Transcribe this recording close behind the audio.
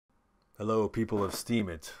Hello, people of Steam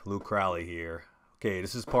It. Luke Crowley here. Okay,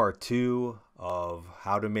 this is part 2 of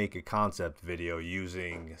how to make a concept video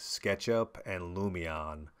using SketchUp and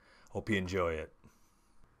Lumion. Hope you enjoy it.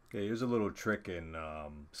 Okay, here's a little trick in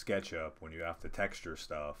SketchUp when you have to texture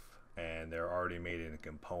stuff and they're already made in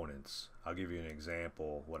components. I'll give you an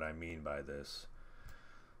example what I mean by this.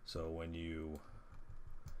 So when you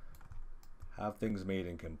have things made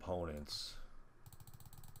in components,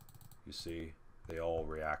 you see they all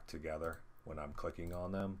react together when I'm clicking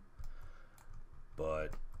on them, but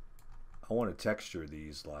I want to texture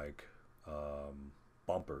these like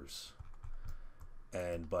bumpers,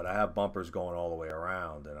 but I have bumpers going all the way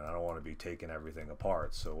around and I don't want to be taking everything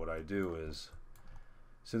apart. So what I do is,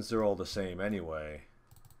 since they're all the same anyway,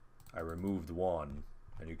 I removed one,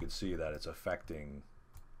 and you can see that it's affecting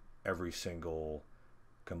every single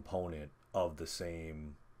component of the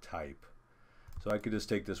same type. So I could just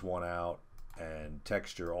take this one out and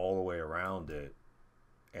texture all the way around it,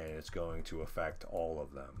 and it's going to affect all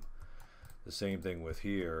of them. The same thing with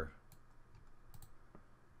here.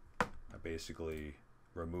 I basically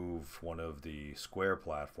remove one of the square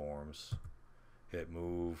platforms, hit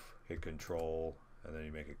move, hit control, and then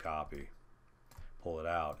you make a copy, pull it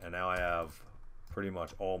out, and now I have pretty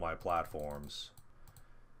much all my platforms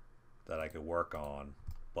that I could work on,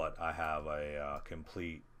 but I have a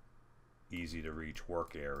complete easy to reach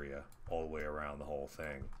work area all the way around the whole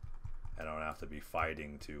thing. I don't have to be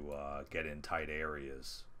fighting to get in tight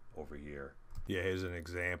areas over here. Yeah, here's an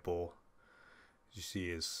example. You see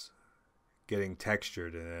is getting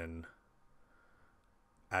textured, and then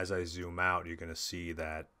as I zoom out you're going to see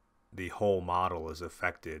that the whole model is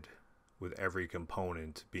affected with every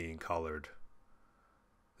component being colored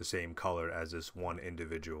the same color as this one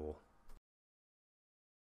individual.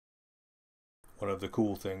 One of the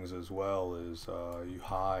cool things as well is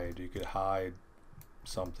you could hide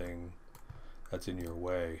something that's in your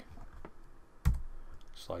way,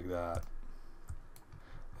 just like that.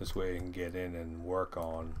 This way you can get in and work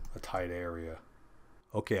on a tight area.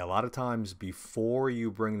 Okay, a lot of times before you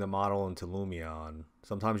bring the model into Lumion,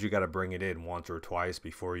 sometimes you got to bring it in once or twice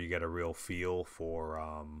before you get a real feel for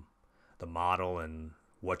the model and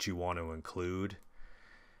what you want to include.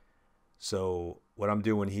 So what I'm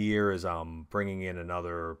doing here is I'm bringing in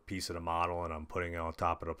another piece of the model and I'm putting it on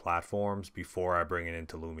top of the platforms before I bring it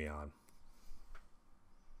into Lumion.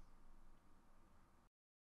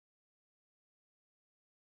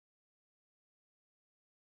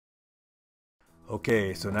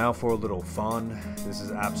 Okay, so now for a little fun. This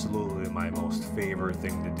is absolutely my most favorite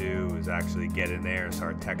thing to do, is actually get in there and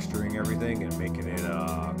start texturing everything and making it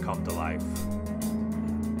come to life.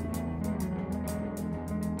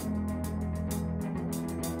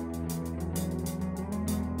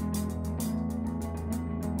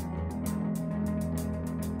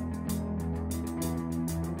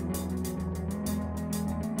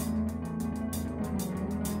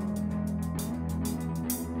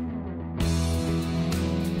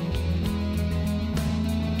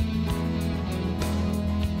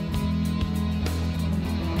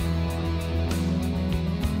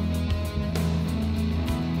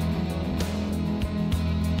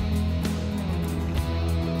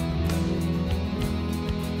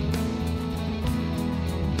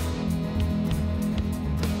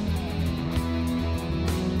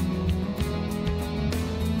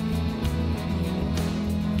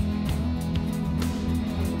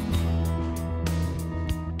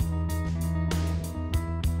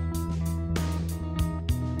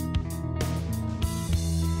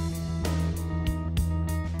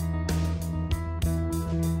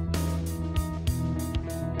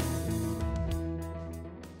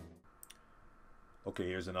 Okay,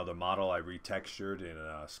 here's another model I retextured in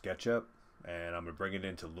SketchUp, and I'm going to bring it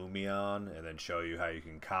into Lumion and then show you how you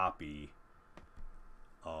can copy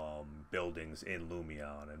buildings in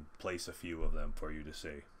Lumion and place a few of them for you to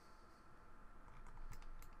see.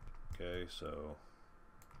 Okay, so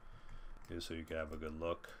just so you can have a good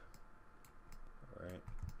look. Alright,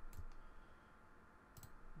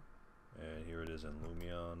 and here it is in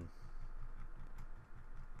Lumion.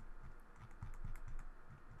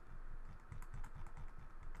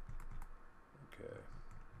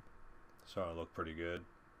 Starting to look pretty good.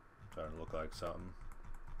 Starting to look like something.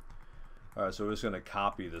 Alright, so we're just going to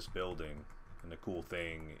copy this building. And the cool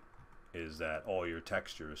thing is that all your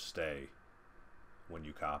textures stay when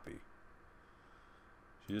you copy.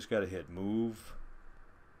 So you just got to hit move,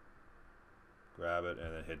 grab it,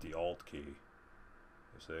 and then hit the Alt key.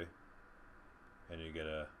 You see? And you get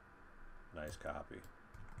a nice copy.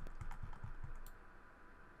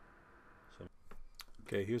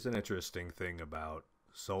 Okay, here's an interesting thing about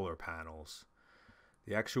solar panels.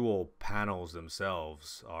 The actual panels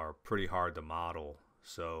themselves are pretty hard to model,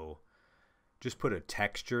 so just put a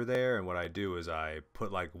texture there, and what I do is I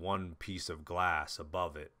put like one piece of glass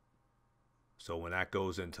above it. So when that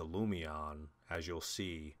goes into Lumion, as you'll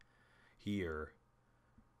see here,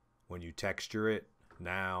 when you texture it,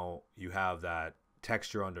 now you have that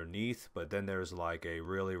texture underneath, but then there's like a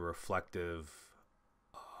really reflective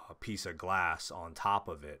piece of glass on top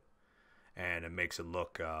of it, and it makes it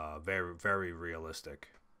look very, very realistic.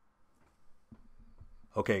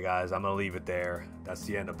 Okay guys, I'm gonna leave it there. That's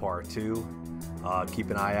the end of part 2.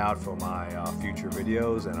 Keep an eye out for my future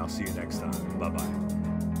videos, and I'll see you next time. Bye bye.